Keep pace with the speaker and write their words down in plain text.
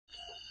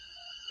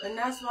And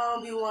that's why I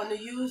don't be wanting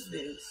to use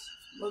this.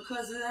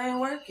 Because it ain't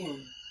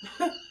working.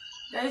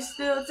 They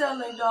still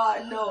telling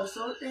God no.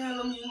 So what the hell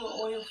am I using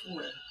oil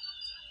for?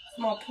 That's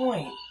my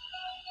point.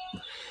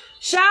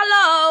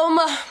 Shalom.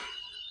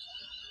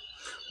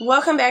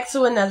 Welcome back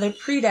to another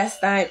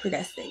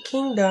Predestined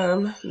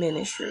Kingdom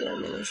Ministry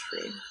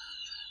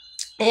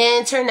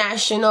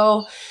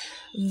International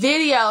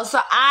video. So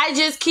I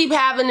just keep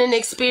having an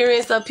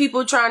experience of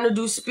people trying to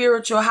do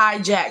spiritual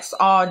hijacks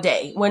all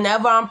day.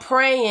 Whenever I'm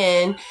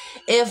praying,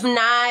 if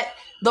not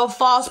the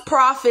false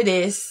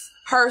prophetess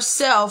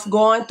herself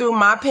going through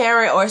my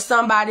parent or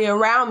somebody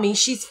around me,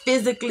 she's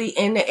physically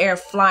in the air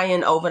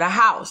flying over the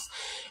house.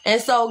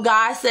 And so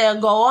God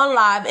said, go on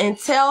live and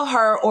tell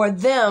her or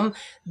them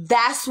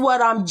that's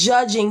what I'm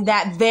judging,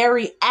 that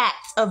very act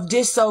of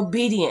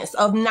disobedience,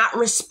 of not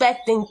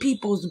respecting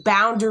people's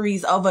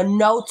boundaries of a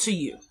no to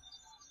you.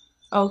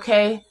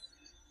 Okay?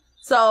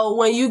 So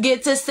when you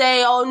get to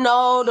say, oh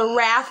no, the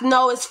wrath,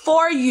 no, it's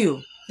for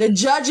you. The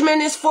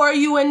judgment is for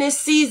you in this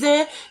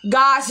season.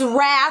 God's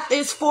wrath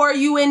is for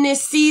you in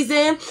this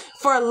season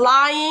for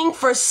lying,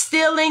 for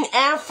stealing,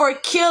 and for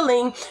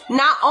killing.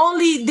 Not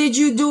only did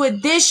you do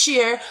it this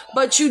year,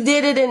 but you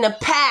did it in the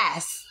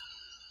past.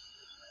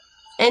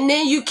 And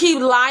then you keep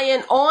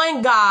lying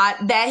on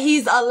God that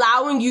he's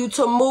allowing you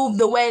to move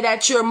the way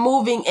that you're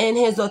moving in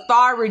his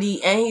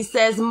authority. And he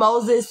says,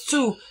 Moses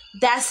too,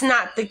 that's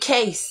not the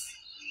case.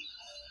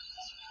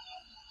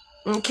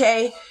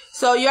 Okay?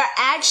 So your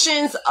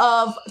actions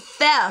of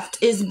theft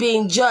is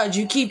being judged.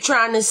 You keep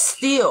trying to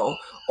steal,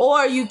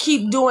 or you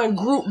keep doing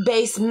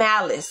group-based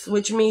malice,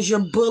 which means you're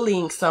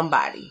bullying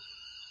somebody.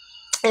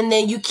 And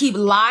then you keep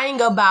lying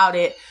about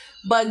it,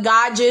 but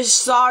God just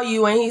saw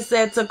you and he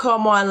said to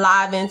come on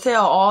live and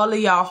tell all of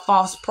y'all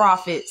false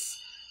prophets,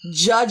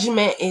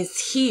 judgment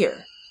is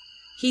here.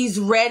 He's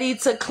ready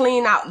to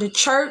clean out the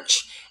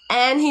church,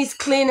 and he's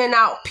cleaning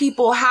out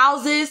people's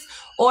houses,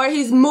 or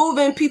he's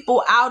moving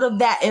people out of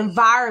that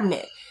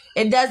environment.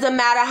 It doesn't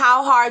matter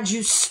how hard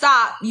you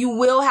stop, you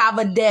will have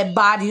a dead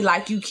body,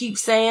 like you keep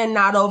saying,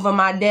 not over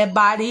my dead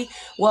body.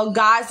 Well,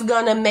 God's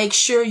going to make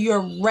sure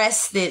you're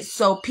rested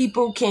so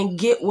people can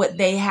get what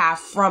they have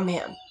from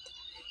him.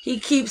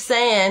 He keeps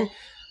saying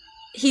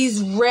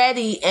he's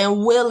ready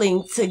and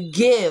willing to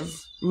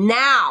give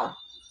now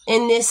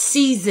in this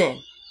season.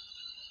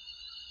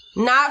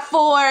 Not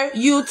for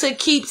you to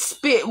keep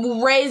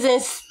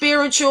raising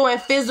spiritual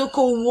and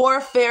physical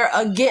warfare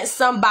against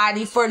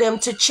somebody for them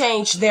to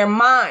change their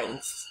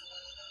minds.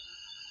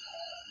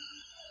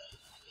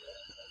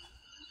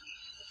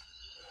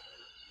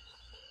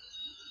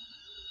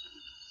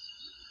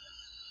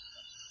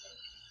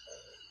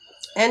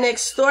 An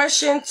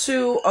extortion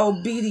to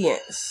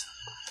obedience.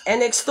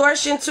 An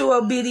extortion to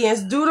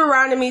obedience.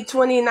 Deuteronomy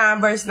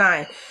 29 verse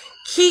 9.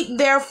 Keep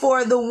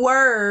therefore the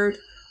word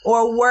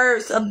or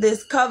words of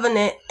this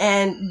covenant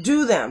and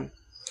do them,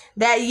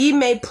 that ye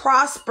may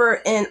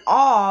prosper in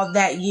all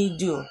that ye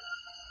do.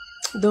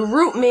 The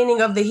root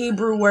meaning of the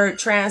Hebrew word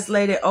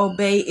translated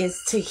obey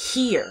is to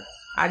hear.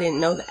 I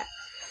didn't know that.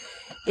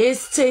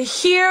 It's to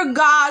hear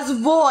God's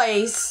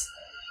voice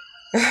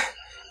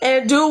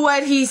and do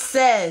what he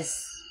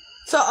says.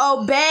 To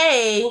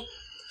obey,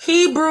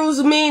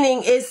 Hebrew's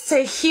meaning is to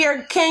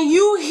hear. Can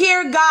you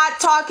hear God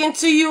talking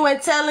to you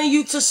and telling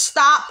you to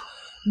stop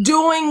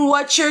doing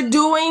what you're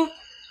doing?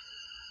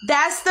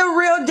 That's the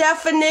real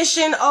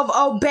definition of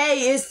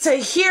obey, is to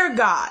hear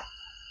God.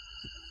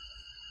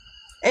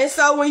 And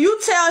so when you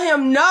tell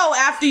him no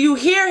after you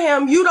hear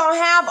him, you don't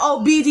have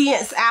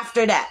obedience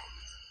after that.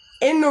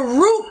 In the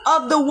root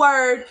of the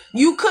word,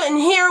 you couldn't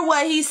hear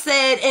what he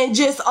said and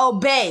just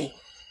obey.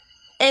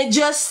 And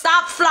just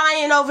stop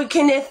flying over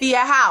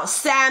Kenithia house,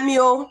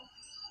 Samuel.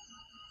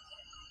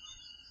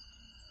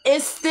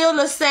 It's still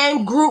the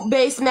same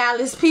group-based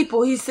malice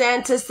people. He's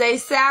saying to say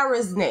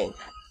Sarah's name.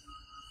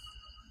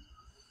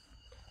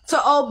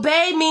 To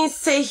obey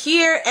means to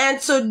hear and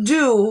to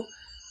do.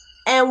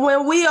 And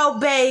when we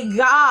obey,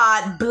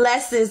 God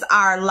blesses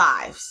our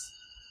lives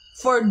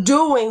for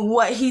doing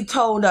what he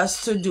told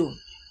us to do.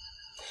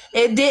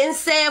 It didn't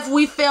say if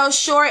we fell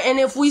short and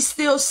if we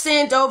still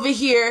sinned over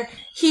here,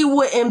 he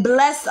wouldn't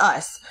bless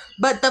us.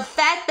 But the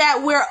fact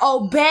that we're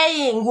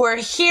obeying, we're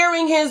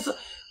hearing his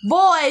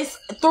voice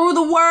through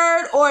the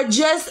word or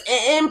just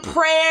in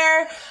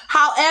prayer,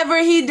 however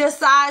he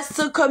decides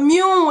to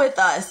commune with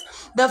us.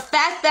 The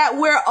fact that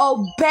we're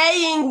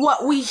obeying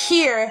what we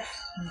hear,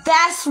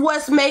 that's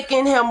what's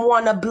making him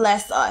want to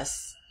bless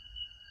us.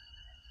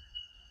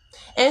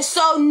 And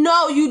so,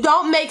 no, you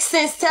don't make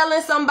sense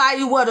telling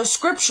somebody what a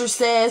scripture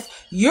says.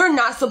 You're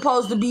not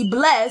supposed to be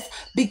blessed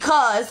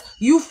because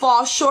you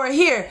fall short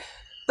here.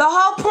 The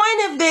whole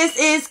point of this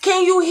is,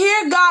 can you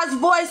hear God's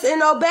voice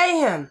and obey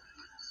him?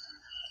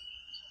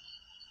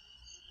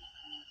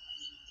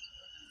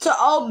 To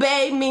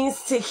obey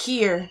means to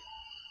hear.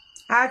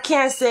 I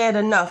can't say it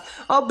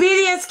enough.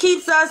 Obedience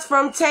keeps us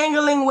from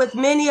tangling with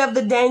many of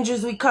the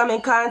dangers we come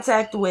in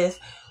contact with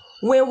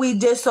when we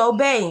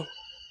disobey.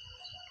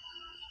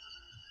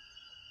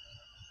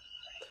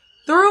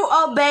 Through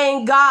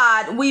obeying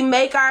God, we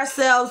make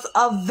ourselves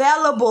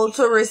available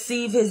to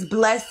receive his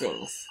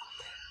blessings.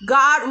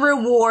 God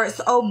rewards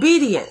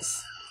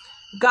obedience.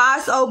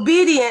 God's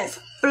obedience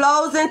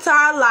flows into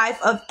our life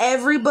of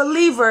every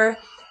believer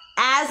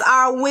as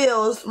our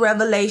wills,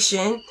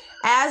 Revelation,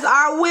 as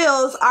our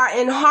wills are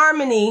in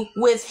harmony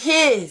with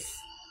his.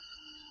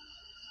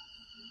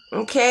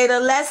 Okay, the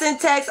lesson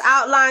text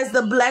outlines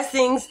the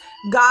blessings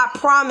God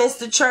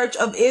promised the church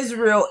of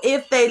Israel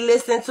if they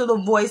listen to the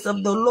voice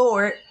of the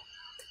Lord,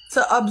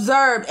 to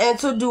observe and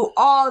to do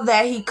all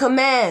that he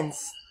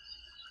commands.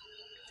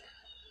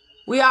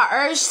 We are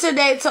urged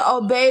today to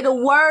obey the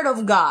word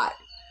of God.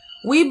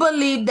 We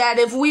believe that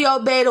if we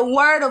obey the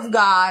word of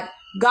God,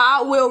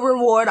 God will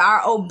reward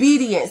our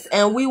obedience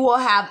and we will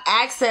have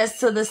access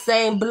to the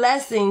same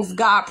blessings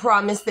God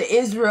promised the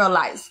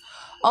Israelites.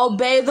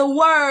 Obey the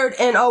word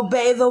and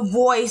obey the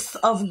voice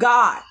of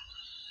God.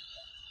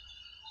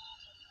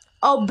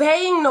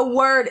 Obeying the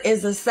word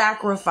is a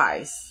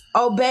sacrifice.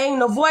 Obeying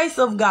the voice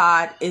of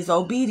God is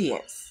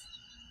obedience.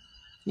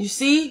 You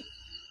see?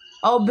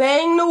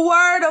 Obeying the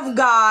word of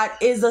God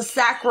is a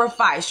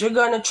sacrifice. You're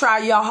going to try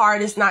your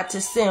hardest not to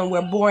sin.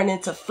 We're born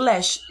into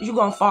flesh. You're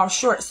going to fall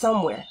short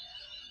somewhere.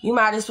 You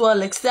might as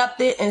well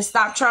accept it and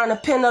stop trying to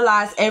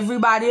penalize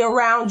everybody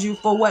around you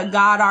for what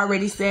God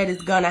already said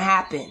is going to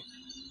happen.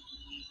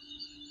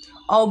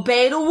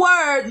 Obey the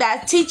word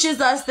that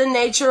teaches us the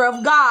nature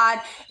of God.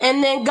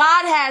 And then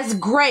God has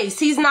grace.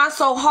 He's not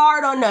so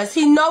hard on us.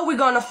 He knows we're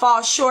going to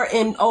fall short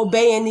in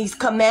obeying these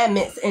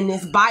commandments in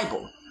this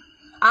Bible.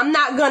 I'm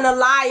not going to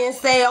lie and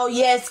say, oh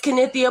yes,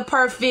 Kenithia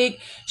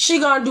perfect. She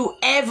going to do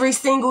every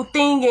single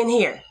thing in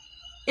here.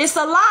 It's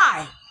a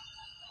lie.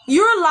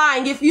 You're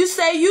lying if you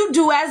say you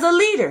do as a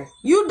leader.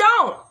 You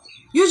don't.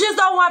 You just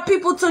don't want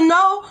people to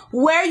know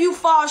where you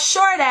fall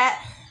short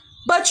at,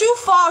 but you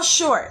fall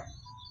short.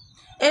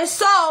 And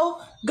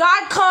so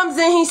God comes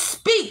and he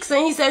speaks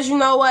and he says, you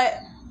know what?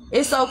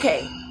 It's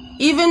okay.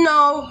 Even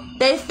though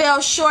they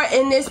fell short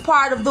in this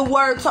part of the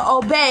word to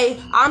obey,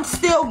 I'm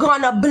still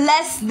going to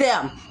bless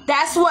them.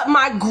 That's what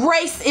my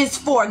grace is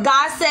for.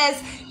 God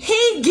says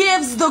he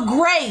gives the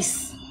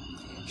grace.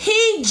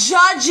 He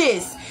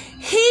judges.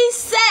 He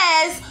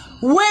says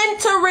when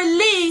to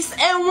release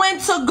and when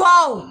to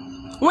go,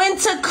 when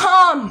to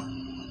come.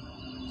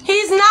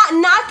 He's not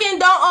knocking,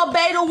 don't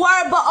obey the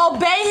word, but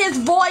obey his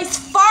voice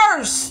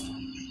first.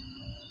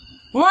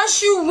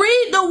 Once you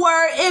read the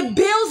word, it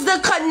builds the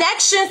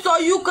connection so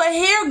you can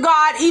hear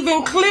God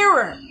even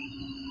clearer.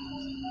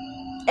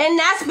 And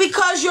that's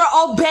because you're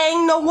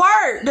obeying the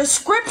word, the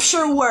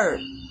scripture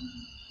word.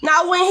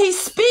 Now, when he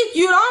speaks,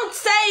 you don't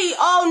say,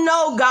 oh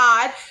no,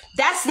 God,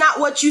 that's not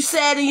what you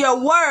said in your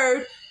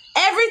word.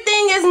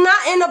 Everything is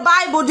not in the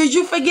Bible. Did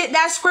you forget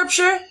that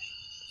scripture?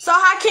 So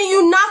how can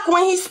you knock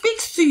when he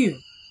speaks to you?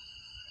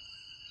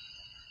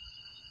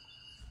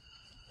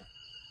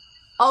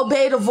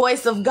 Obey the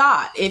voice of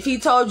God. If he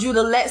told you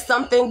to let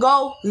something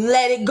go,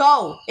 let it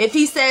go. If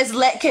he says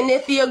let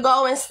Kenithia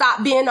go and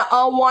stop being an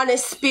unwanted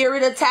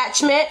spirit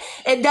attachment,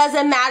 it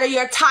doesn't matter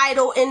your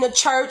title in the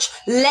church,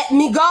 let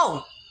me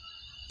go.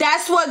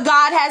 That's what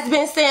God has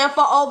been saying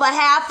for over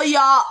half of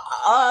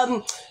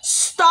y'all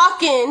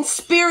stalking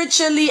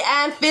spiritually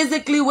and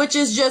physically, which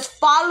is just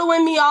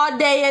following me all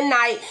day and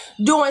night,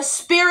 doing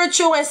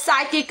spiritual and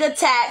psychic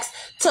attacks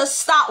to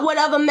stop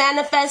whatever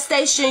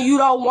manifestation you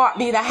don't want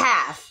me to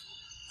have.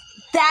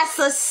 That's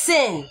a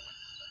sin.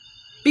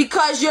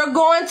 Because you're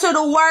going to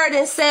the word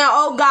and saying,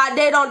 oh God,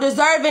 they don't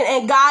deserve it.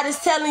 And God is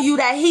telling you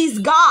that he's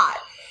God.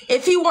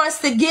 If he wants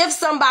to give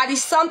somebody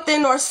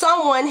something or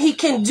someone, he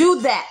can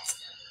do that.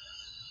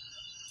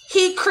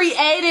 He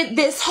created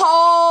this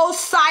whole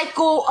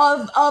cycle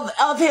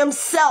of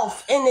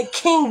himself in the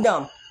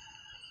kingdom.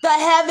 The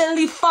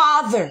Heavenly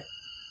Father.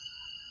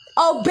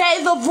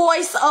 Obey the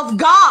voice of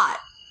God.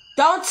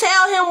 Don't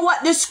tell him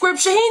what the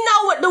scripture, he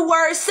know what the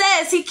word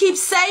says. He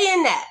keeps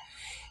saying that.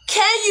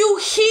 Can you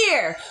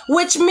hear,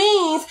 which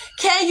means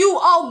can you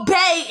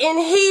obey in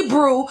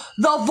Hebrew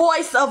the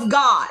voice of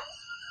God?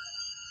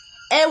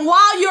 And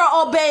while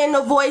you're obeying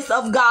the voice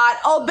of God,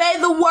 obey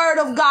the word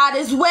of God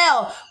as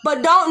well.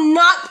 But don't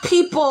knock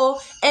people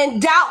and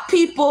doubt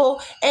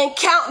people and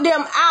count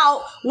them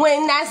out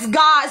when that's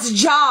God's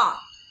job.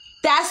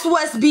 That's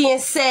what's being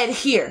said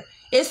here.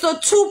 It's a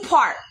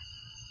two-part.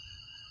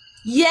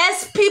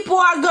 Yes, people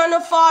are going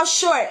to fall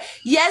short.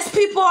 Yes,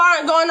 people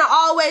aren't going to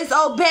always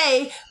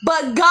obey,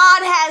 but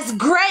God has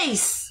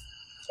grace.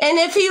 And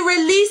if he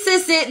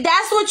releases it,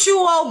 that's what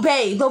you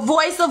obey. The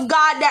voice of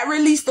God that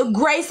released the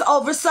grace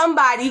over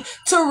somebody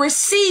to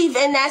receive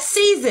in that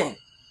season.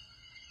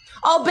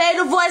 Obey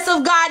the voice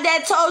of God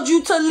that told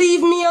you to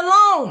leave me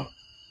alone.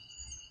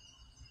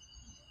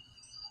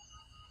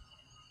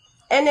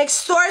 An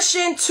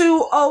extortion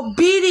to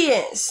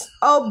obedience.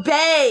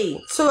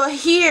 Obey, to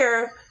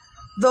hear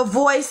the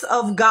voice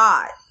of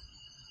God.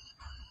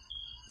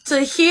 To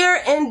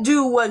hear and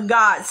do what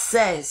God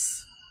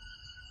says.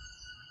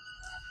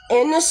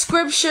 In the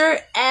scripture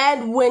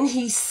and when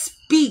he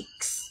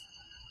speaks.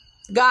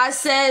 God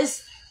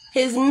says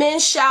his men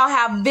shall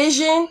have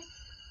vision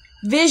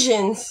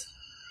visions.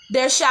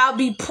 There shall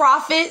be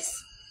prophets.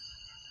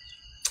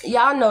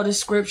 Y'all know the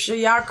scripture.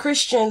 Y'all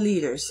Christian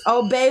leaders.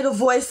 Obey the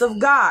voice of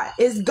God.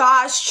 It's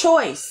God's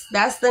choice.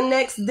 That's the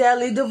next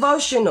daily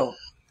devotional.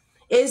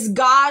 It's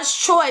God's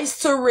choice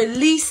to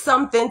release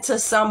something to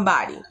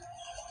somebody.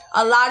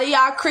 A lot of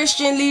y'all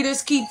Christian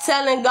leaders keep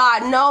telling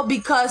God no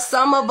because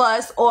some of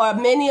us or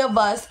many of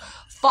us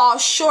fall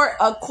short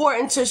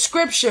according to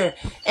scripture.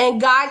 And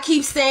God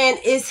keeps saying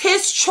it's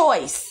his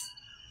choice.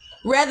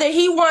 Whether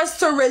he wants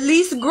to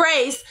release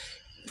grace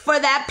for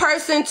that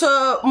person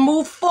to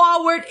move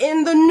forward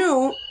in the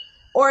new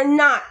or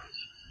not.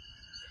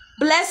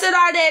 Blessed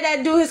are they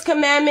that do his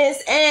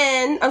commandments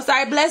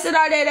blessed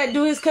are they that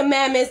do his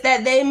commandments,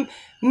 that they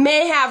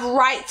may have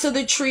right to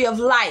the tree of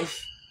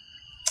life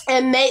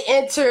and may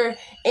enter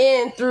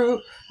in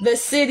through the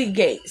city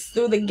gates,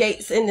 through the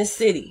gates in the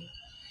city.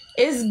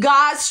 It's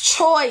God's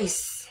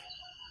choice.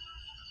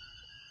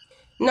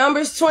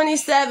 Numbers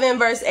 27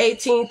 verse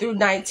 18 through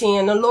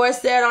 19. And the Lord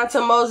said unto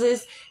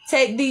Moses,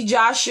 take thee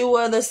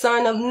Joshua the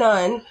son of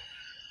Nun,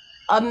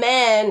 a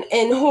man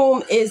in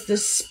whom is the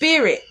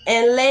Spirit,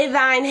 and lay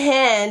thine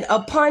hand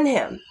upon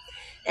him.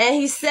 And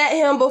he set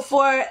him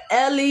before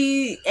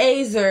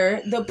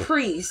Eleazar the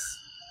priest,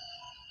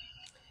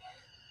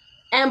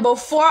 and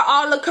before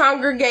all the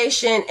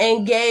congregation,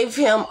 and gave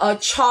him a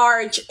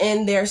charge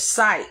in their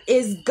sight.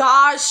 It's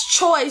God's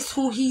choice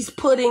who he's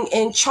putting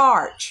in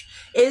charge.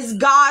 It's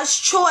God's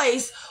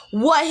choice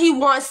what he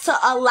wants to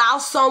allow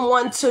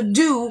someone to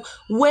do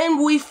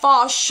when we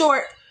fall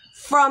short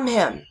from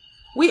him.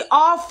 We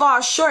all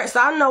fall short, so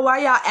I don't know why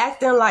y'all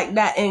acting like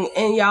that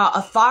in y'all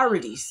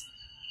authorities.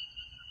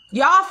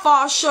 Y'all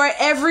fall short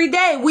every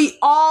day. We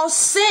all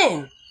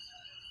sin.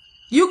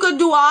 You could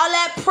do all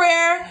that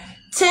prayer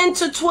 10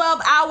 to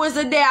 12 hours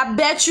a day. I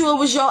bet you it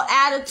was your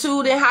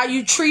attitude and how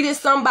you treated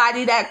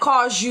somebody that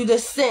caused you to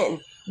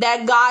sin,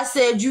 that God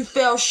said you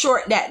fell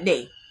short that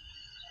day.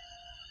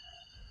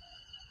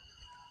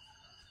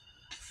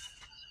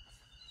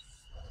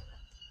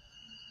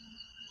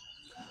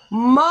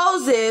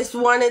 Moses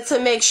wanted to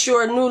make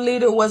sure a new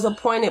leader was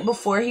appointed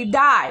before he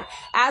died.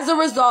 As a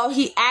result,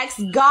 he asked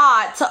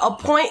God to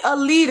appoint a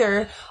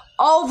leader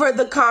over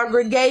the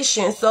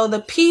congregation so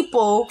the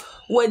people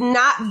would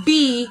not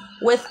be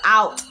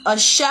without a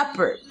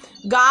shepherd.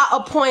 God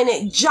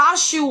appointed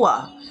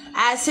Joshua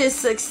as his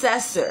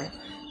successor.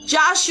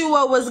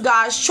 Joshua was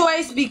God's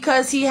choice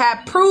because he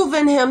had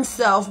proven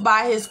himself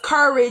by his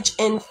courage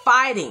in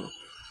fighting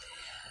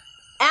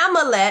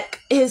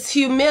Amalek, his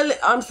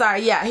humility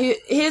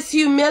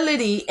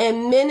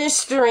in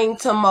ministering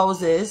to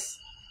Moses,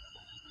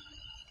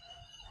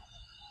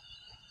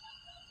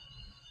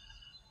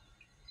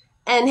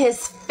 and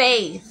his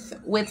faith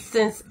with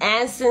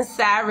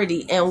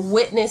sincerity and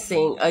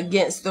witnessing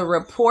against the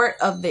report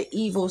of the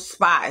evil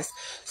spies.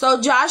 So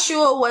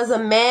Joshua was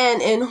a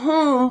man in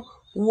whom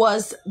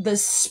was the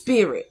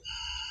Spirit.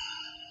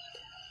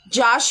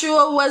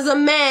 Joshua was a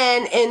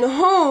man in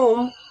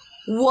whom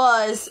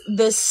was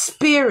the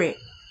Spirit.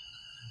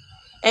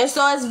 And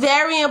so it's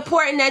very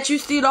important that you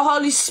see the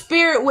Holy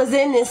Spirit was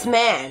in this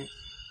man.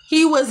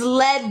 He was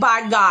led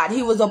by God.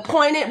 He was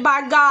appointed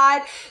by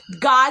God.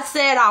 God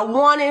said, I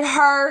wanted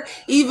her,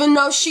 even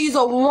though she's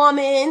a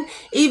woman,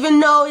 even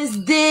though it's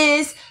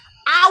this,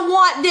 I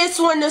want this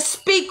one to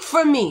speak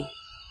for me.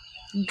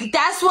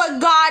 That's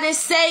what God is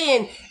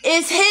saying.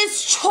 It's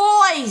his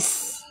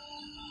choice.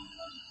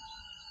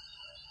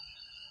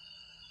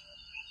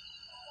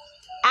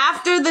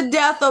 After the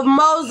death of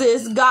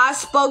Moses, God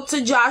spoke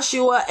to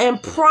Joshua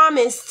and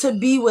promised to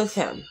be with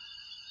him.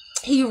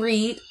 He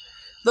read,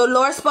 the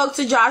Lord spoke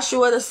to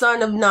Joshua the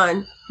son of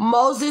Nun,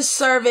 Moses'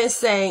 servant,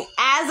 saying,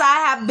 as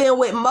I have been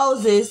with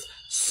Moses,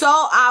 so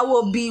I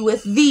will be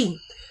with thee.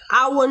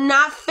 I will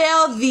not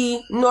fail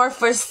thee nor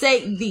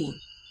forsake thee.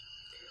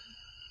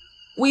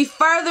 We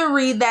further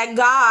read that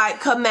God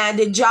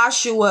commanded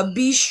Joshua,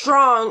 be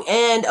strong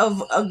and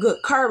of a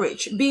good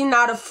courage. Be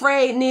not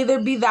afraid, neither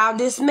be thou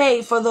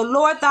dismayed, for the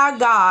Lord thy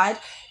God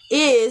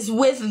is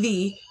with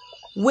thee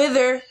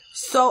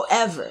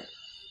whithersoever.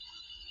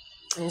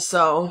 And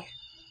so,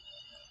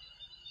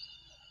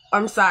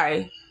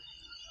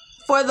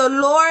 for the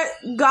Lord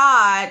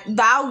God,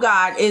 thou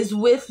God, is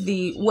with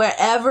thee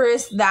wherever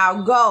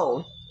thou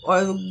go,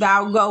 or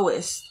thou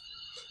goest.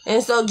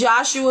 And so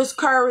Joshua's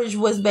courage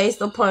was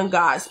based upon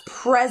God's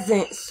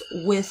presence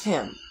with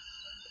him.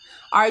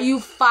 Are you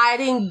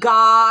fighting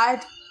God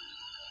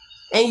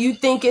and you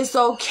think it's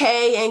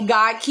okay and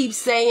God keeps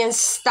saying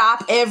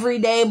stop every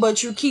day,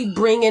 but you keep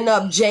bringing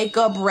up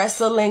Jacob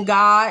wrestling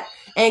God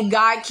and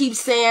God keeps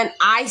saying,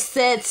 I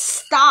said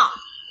stop?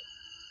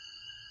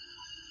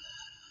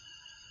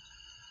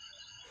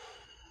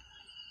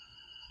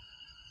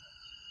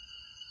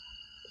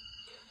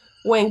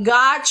 When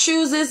God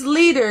chooses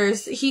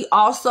leaders, he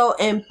also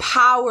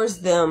empowers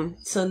them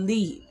to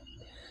lead.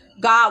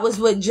 God was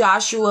with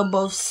Joshua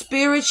both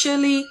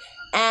spiritually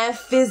and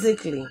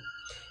physically.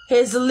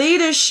 His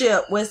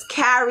leadership was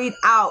carried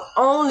out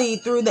only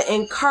through the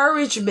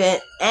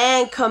encouragement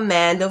and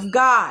command of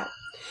God.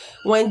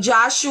 When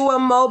Joshua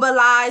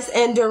mobilized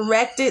and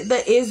directed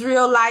the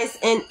Israelites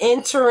in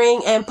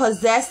entering and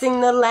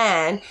possessing the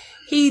land,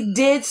 he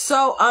did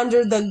so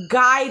under the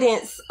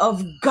guidance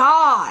of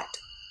God.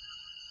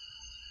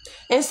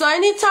 And so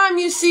anytime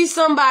you see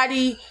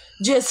somebody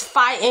just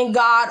fighting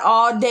God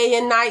all day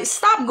and night,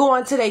 stop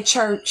going to their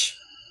church.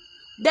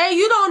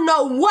 You don't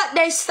know what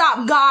they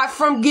stopped God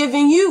from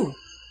giving you.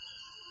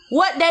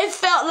 What they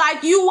felt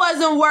like you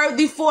wasn't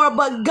worthy for,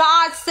 but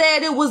God said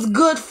it was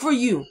good for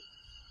you.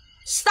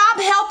 Stop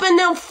helping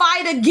them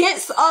fight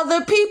against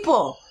other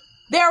people.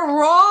 They're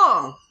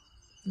wrong.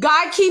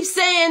 God keeps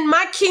saying,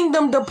 my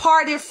kingdom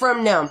departed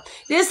from them.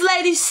 This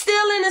lady's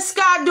still in the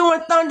sky doing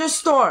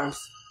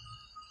thunderstorms.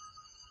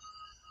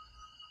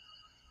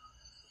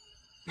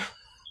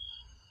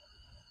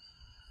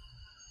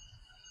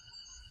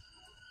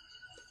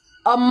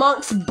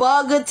 Amongst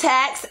bug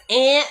attacks,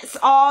 ants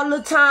all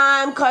the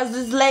time, because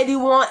this lady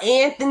want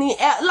Anthony,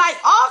 like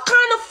all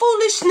kind of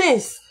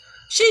foolishness.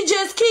 She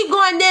just keep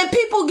going. Then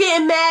people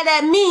getting mad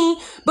at me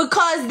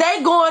because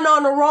they going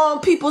on the wrong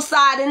people's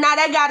side, and now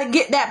they got to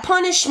get that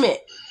punishment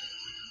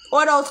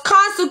or those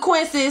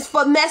consequences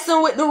for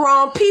messing with the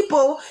wrong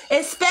people,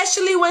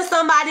 especially when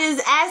somebody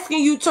is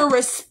asking you to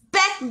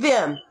respect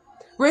them.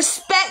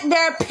 Respect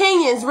their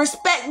opinions,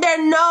 respect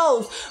their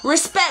no's,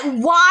 respect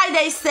why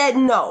they said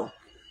no.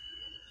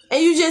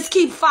 And you just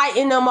keep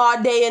fighting them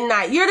all day and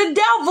night. You're the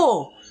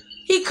devil.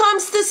 He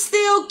comes to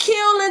steal,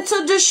 kill, and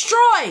to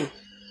destroy.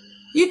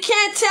 You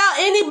can't tell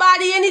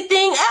anybody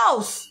anything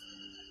else.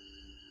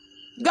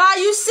 God,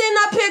 you sitting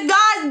up here,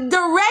 God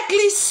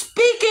directly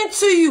speaking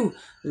to you.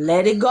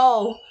 Let it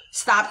go.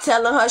 Stop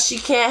telling her she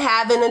can't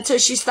have it until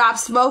she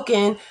stops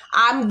smoking.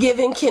 I'm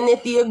giving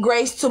Kenithia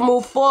grace to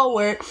move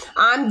forward.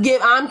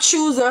 I'm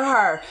choosing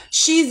her.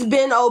 She's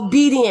been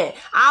obedient.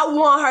 I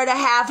want her to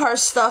have her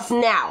stuff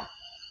now.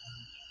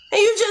 And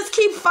you just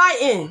keep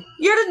fighting.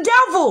 You're the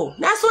devil.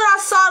 That's what I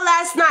saw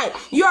last night.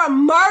 You're a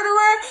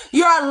murderer,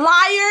 you're a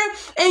liar,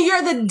 and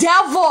you're the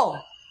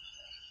devil.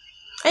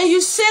 And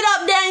you sit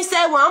up there and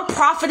say, well, I'm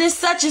prophetess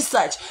such and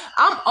such.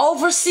 I'm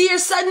overseer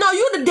such. No,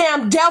 you're the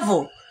damn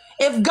devil.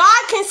 If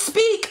God can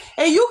speak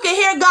and you can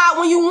hear God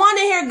when you want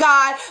to hear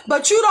God,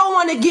 but you don't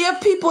want to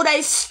give people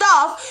their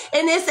stuff,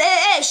 and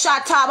it's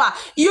shataba,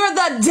 you're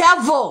the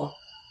devil.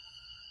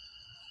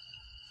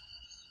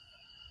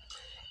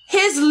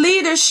 His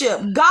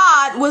leadership,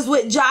 God was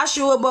with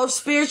Joshua both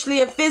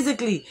spiritually and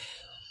physically.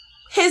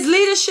 His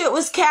leadership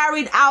was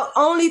carried out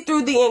only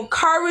through the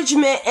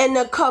encouragement and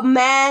the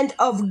command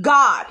of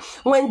God.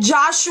 When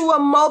Joshua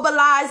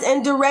mobilized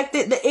and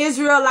directed the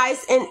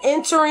Israelites in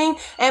entering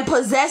and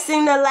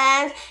possessing the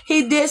land,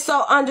 he did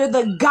so under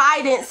the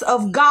guidance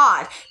of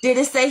God. Did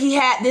it say he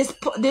had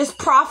this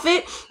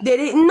prophet?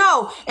 Did it?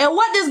 No. And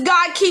what does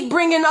God keep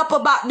bringing up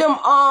about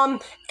them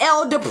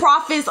elder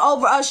prophets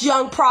over us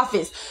young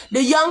prophets?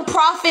 The young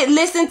prophet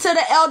listened to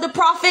the elder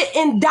prophet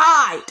and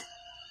died.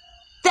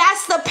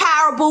 That's the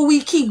parable we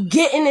keep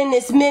getting in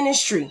this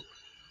ministry.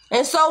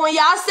 And so when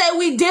y'all say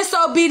we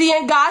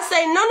disobedient, God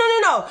say,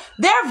 no.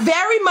 They're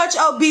very much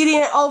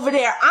obedient over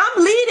there.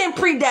 I'm leading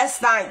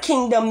Predestined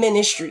Kingdom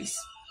Ministries.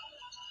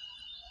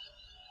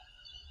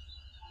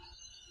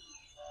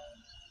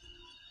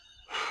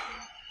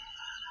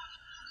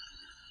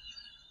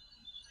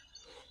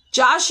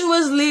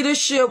 Joshua's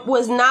leadership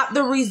was not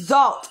the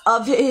result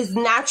of his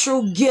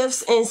natural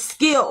gifts and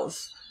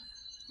skills.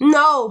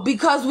 No,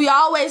 because we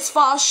always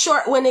fall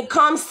short when it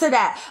comes to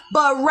that,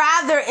 but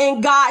rather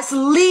in God's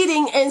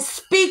leading and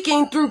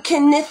speaking through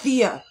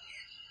Kenithia.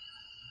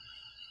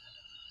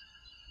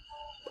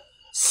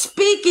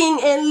 Speaking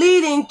and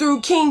leading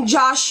through King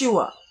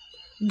Joshua.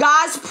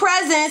 God's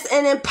presence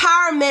and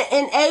empowerment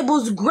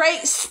enables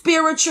great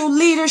spiritual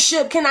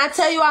leadership. Can I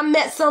tell you, I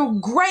met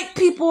some great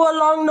people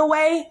along the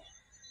way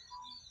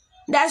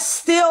that's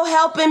still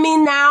helping me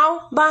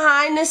now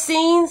behind the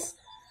scenes.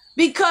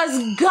 Because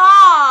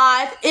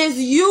God is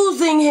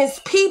using his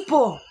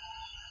people.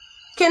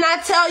 Can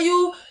I tell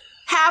you,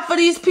 half of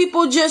these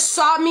people just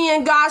saw me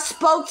and God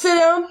spoke to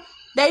them.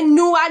 They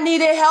knew I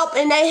needed help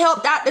and they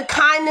helped out the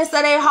kindness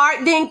of their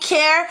heart, didn't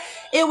care.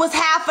 It was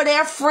half of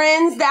their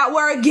friends that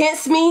were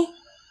against me.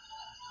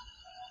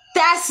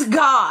 That's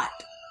God.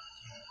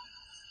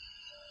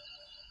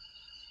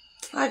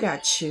 I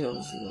got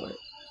chills, Lord.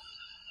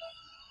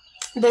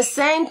 The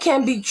same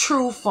can be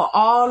true for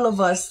all of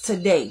us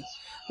today.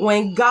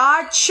 When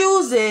God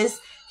chooses,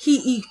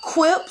 he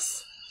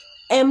equips,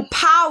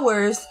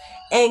 empowers,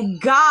 and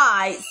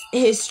guides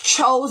his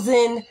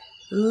chosen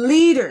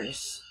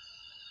leaders.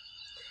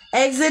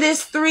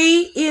 Exodus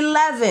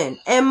 3:11.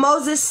 And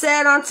Moses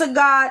said unto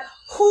God,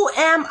 who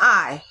am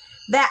I,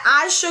 that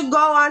I should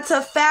go unto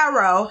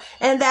Pharaoh,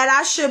 and that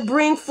I should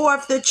bring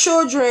forth the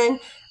children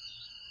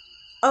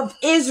of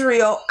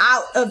Israel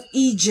out of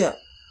Egypt?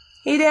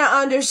 He didn't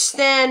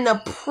understand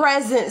the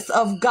presence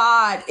of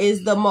God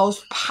is the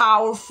most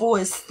powerful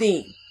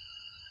thing.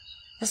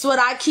 That's what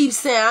I keep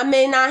saying. I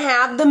may not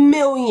have the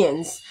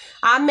millions.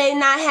 I may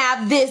not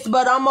have this,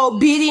 but I'm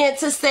obedient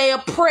to say a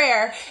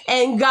prayer.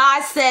 And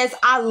God says,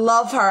 I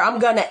love her. I'm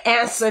going to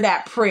answer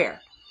that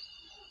prayer.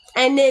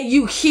 And then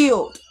you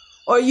healed,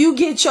 or you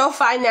get your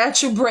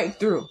financial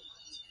breakthrough.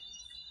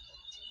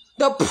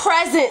 The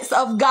presence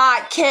of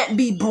God can't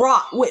be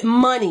brought with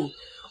money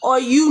or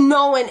you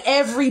knowing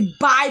every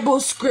Bible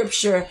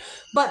scripture,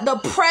 but the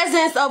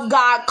presence of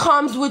God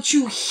comes with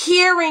you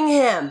hearing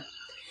him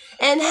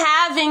and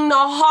having the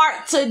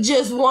heart to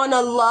just want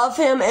to love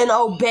him and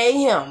obey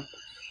him.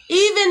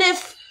 Even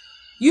if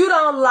you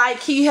don't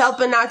like he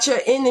helping out your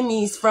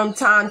enemies from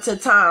time to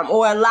time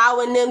or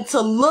allowing them to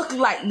look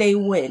like they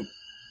win.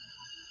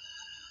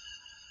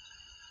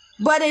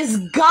 But it's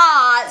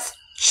God's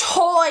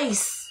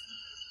choice.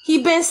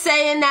 He been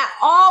saying that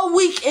all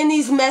week in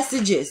these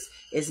messages.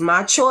 It's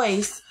my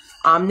choice.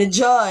 I'm the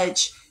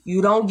judge.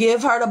 You don't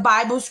give her the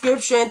Bible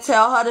scripture and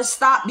tell her to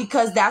stop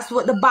because that's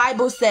what the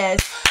Bible says.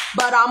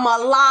 But I'm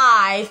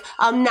alive.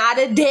 I'm not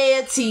a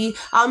deity.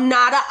 I'm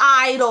not an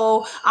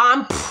idol.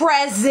 I'm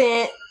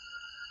present.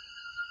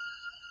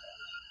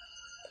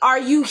 Are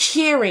you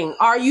hearing?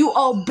 Are you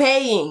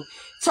obeying?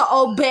 To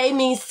obey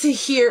means to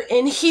hear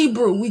in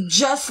Hebrew. We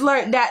just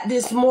learned that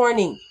this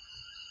morning,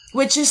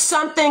 which is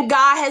something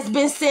God has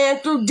been saying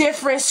through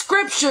different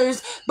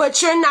scriptures,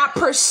 but you're not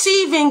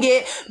perceiving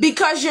it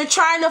because you're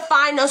trying to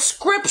find a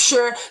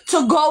scripture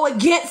to go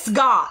against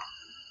God.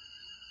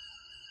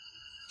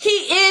 He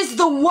is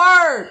the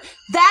word.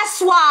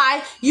 That's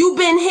why you've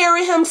been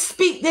hearing him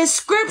speak this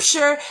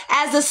scripture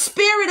as a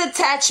spirit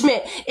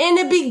attachment. In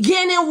the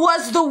beginning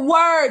was the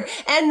word,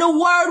 and the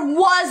word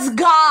was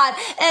God,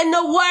 and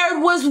the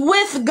word was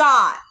with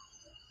God.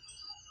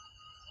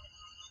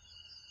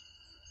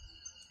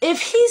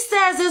 If he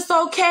says it's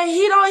okay,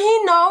 he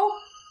know.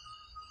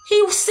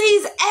 He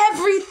sees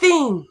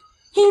everything.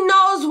 He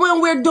knows when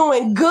we're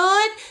doing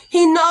good.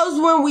 He knows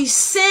when we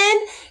sin.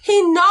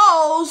 He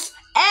knows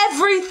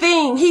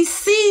everything. He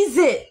sees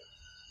it.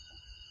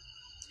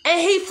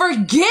 And he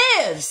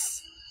forgives.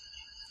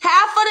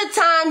 Half of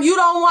the time you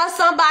don't want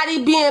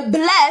somebody being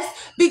blessed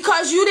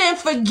because you didn't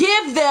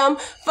forgive them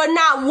for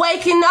not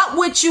waking up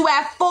with you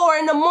at 4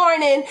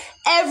 a.m.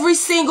 every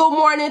single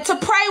morning to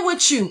pray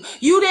with you.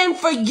 You didn't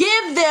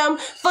forgive them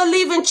for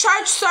leaving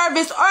church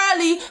service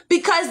early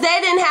because they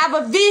didn't have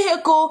a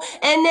vehicle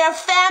and their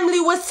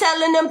family was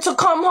telling them to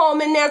come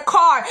home in their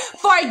car.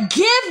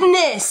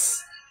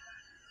 Forgiveness.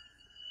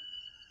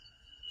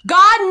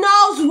 God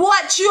knows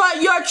what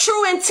your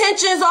true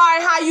intentions are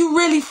and how you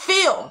really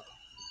feel.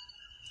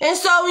 And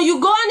so when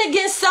you're going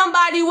against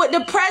somebody with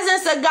the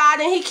presence of God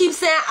and he keeps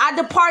saying, I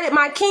departed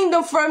my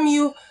kingdom from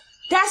you,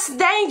 that's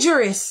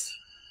dangerous.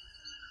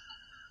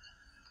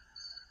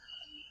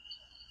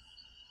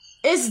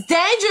 It's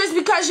dangerous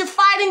because you're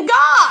fighting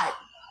God.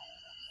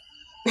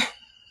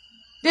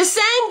 The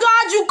same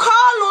God you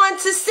call on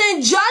to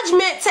send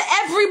judgment to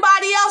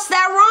everybody else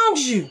that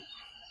wrongs you.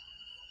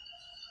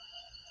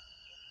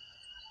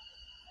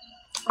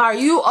 Are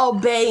you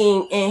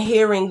obeying and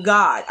hearing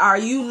God? Are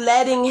you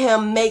letting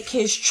him make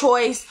his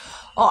choice,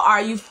 or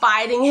are you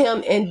fighting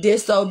him in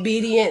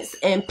disobedience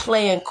and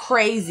playing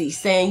crazy,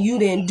 saying you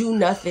didn't do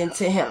nothing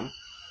to him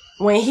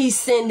when he's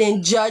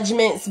sending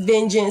judgments,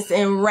 vengeance,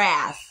 and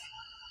wrath?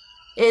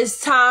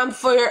 It's time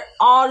for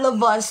all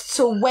of us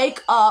to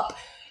wake up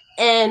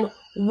and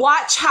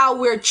watch how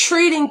we're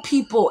treating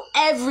people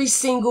every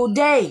single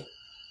day.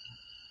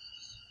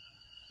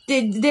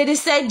 Did it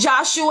say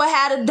Joshua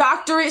had a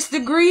doctorate's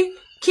degree?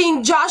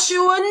 King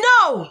Joshua?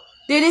 No.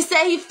 Did it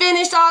say he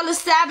finished all the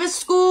Sabbath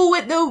school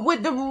with the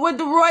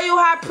royal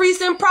high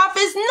priests and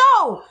prophets?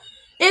 No.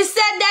 It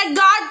said that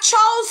God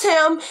chose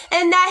him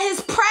and that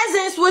his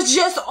presence was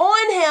just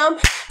on him,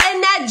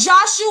 and that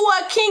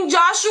King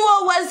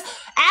Joshua was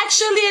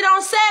actually, it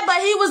don't say, but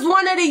he was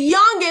one of the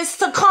youngest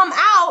to come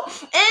out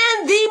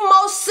and the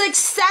most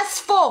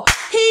successful.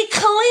 He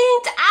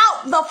cleaned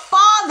out the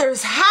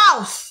Father's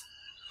house.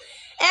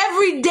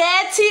 Every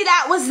deity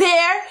that was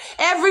there,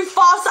 every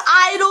false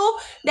idol,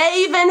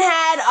 they even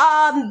had,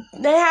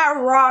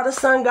 Ra, the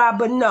sun god,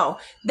 but no,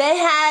 they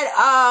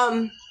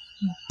had,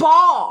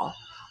 Baal.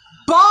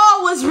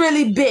 Baal was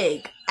really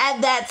big at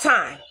that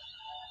time.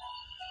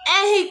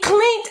 And he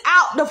cleaned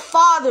out the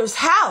Father's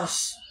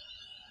house.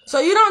 So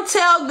you don't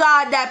tell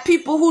God that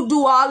people who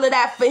do all of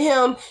that for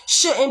him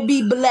shouldn't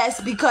be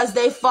blessed because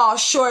they fall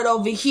short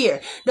over here.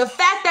 The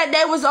fact that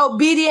they was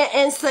obedient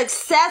and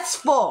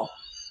successful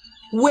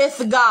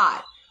with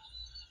God,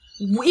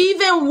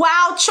 even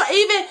while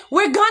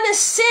we're gonna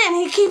sin.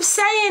 He keeps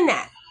saying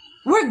that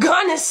we're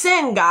gonna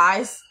sin,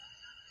 guys.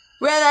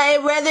 Whether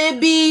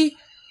it be,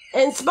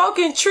 and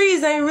smoking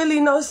trees ain't really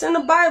no sin in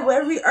the Bible.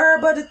 Every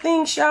herb of the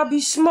thing shall be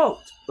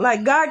smoked.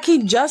 Like, God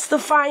keep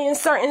justifying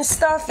certain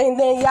stuff, and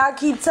then y'all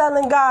keep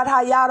telling God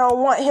how y'all don't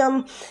want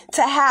him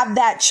to have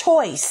that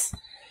choice.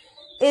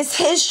 It's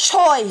his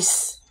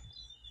choice.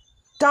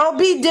 Don't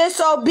be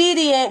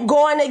disobedient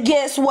going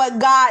against what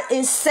God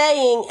is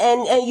saying,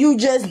 and you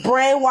just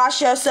brainwash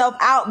yourself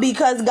out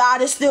because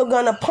God is still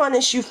going to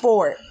punish you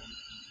for it.